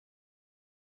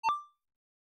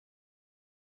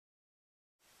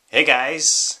Hey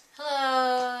guys!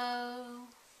 Hello!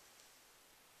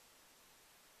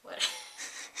 What?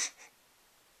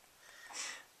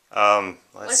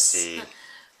 Let's see.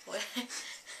 What?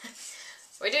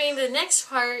 We're doing the next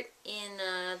part in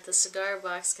the cigar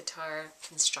box guitar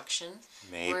construction.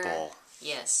 Maple.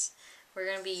 Yes. We're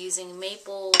going to be using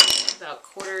maple, about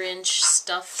 1/4-inch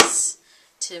stuffs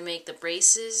to make the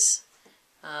braces.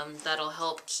 That'll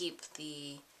help keep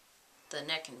the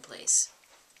neck in place.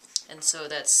 And so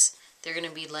they're going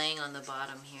to be laying on the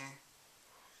bottom here.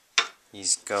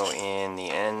 These go in the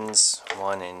ends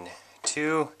 1 and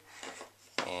 2,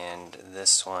 and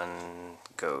this one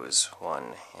goes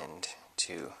 1 and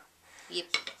 2. Yep.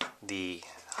 The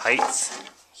height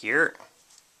here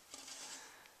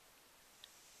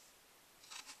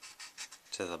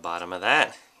to the bottom of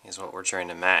that is what we're trying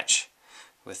to match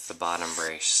with the bottom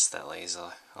brace that lays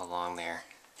along there.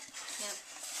 Yep.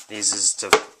 These is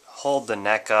to hold the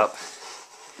neck up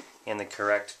in the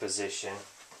correct position.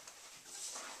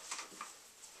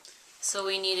 So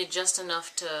we needed just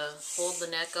enough to hold the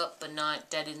neck up but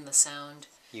not deaden the sound.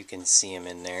 You can see them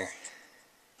in there.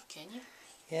 Can you?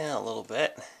 Yeah, a little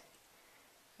bit.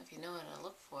 If you know what to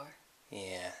look for.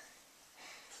 Yeah.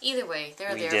 Either way,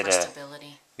 they're there for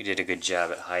stability. We did a good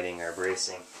job at hiding our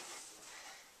bracing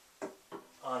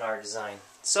on our design.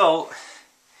 So,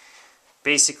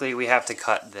 basically we have to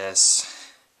cut this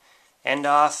end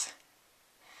off,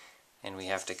 and we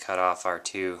have to cut off our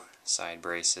 2 side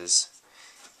braces.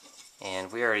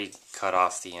 And we already cut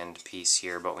off the end piece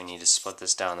here, but we need to split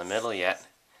this down the middle yet.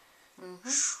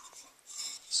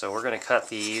 So we're going to cut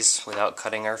these without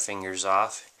cutting our fingers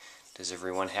off. Does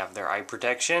everyone have their eye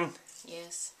protection?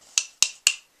 Yes.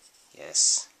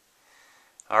 Yes.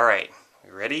 Alright,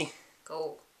 we ready?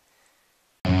 Go.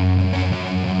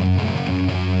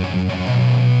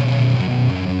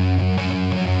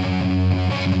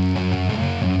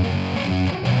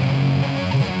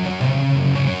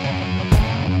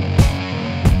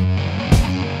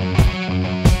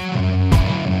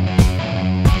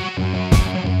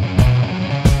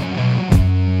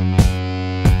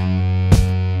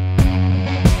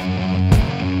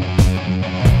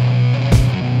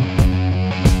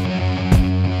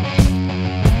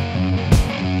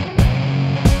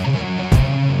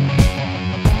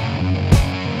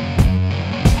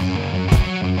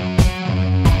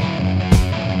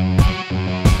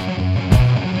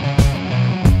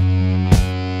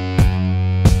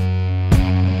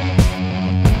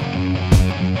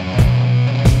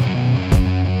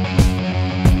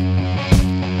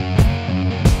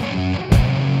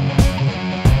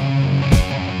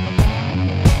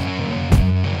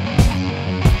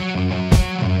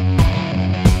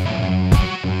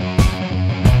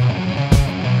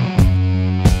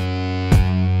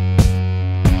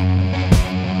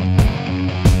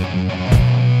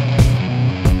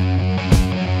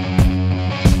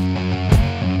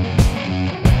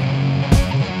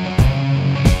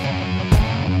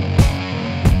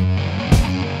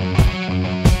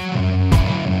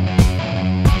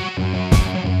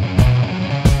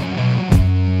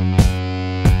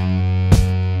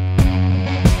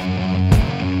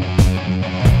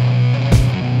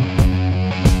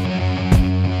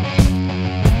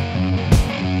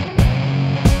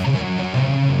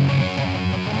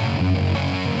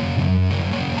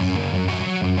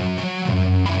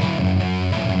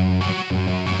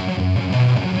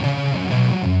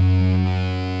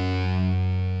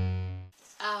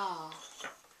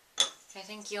 I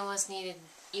think you almost needed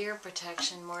ear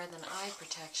protection more than eye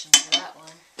protection for that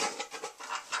one.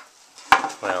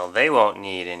 Well, they won't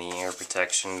need any ear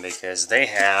protection because they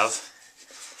have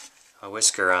a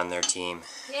whisker on their team.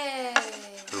 Yay!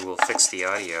 Who will fix the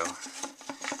audio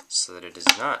so that it is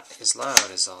not as loud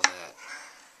as all that.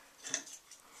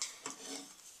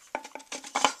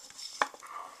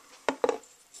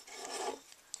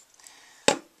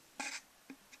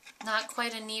 Not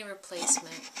quite a knee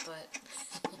replacement, but...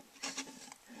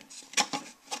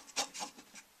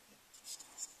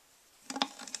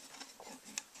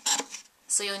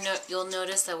 So you'll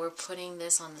notice that we're putting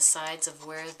this on the sides of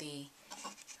where the...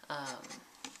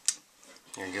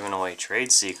 You're giving away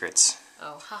trade secrets.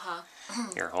 Oh, haha.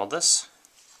 Here, hold this.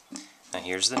 Now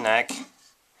here's the neck. We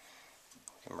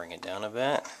can bring it down a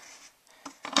bit.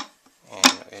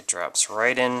 And it drops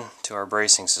right into our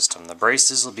bracing system. The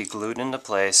braces will be glued into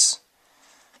place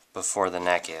before the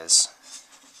neck is.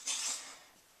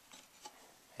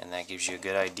 And that gives you a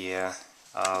good idea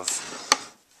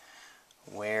of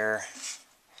where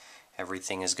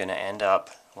everything is going to end up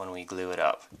when we glue it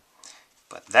up.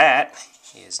 But that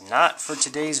is not for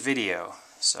today's video,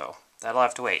 so that'll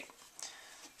have to wait.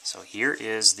 So here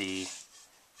is the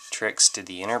tricks to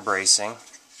the inner bracing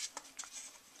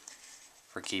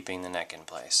for keeping the neck in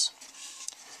place.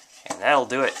 And that'll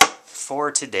do it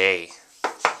for today.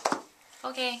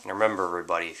 Okay. And remember,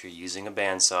 everybody, if you're using a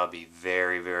bandsaw, be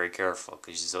very, very careful,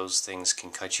 because those things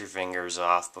can cut your fingers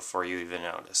off before you even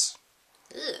notice.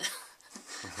 Ugh.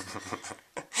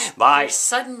 Bye. There's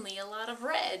suddenly a lot of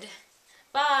red.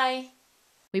 Bye.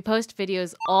 We post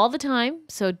videos all the time,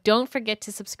 so don't forget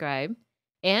to subscribe.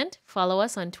 And follow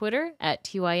us on Twitter at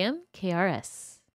TYMKRS.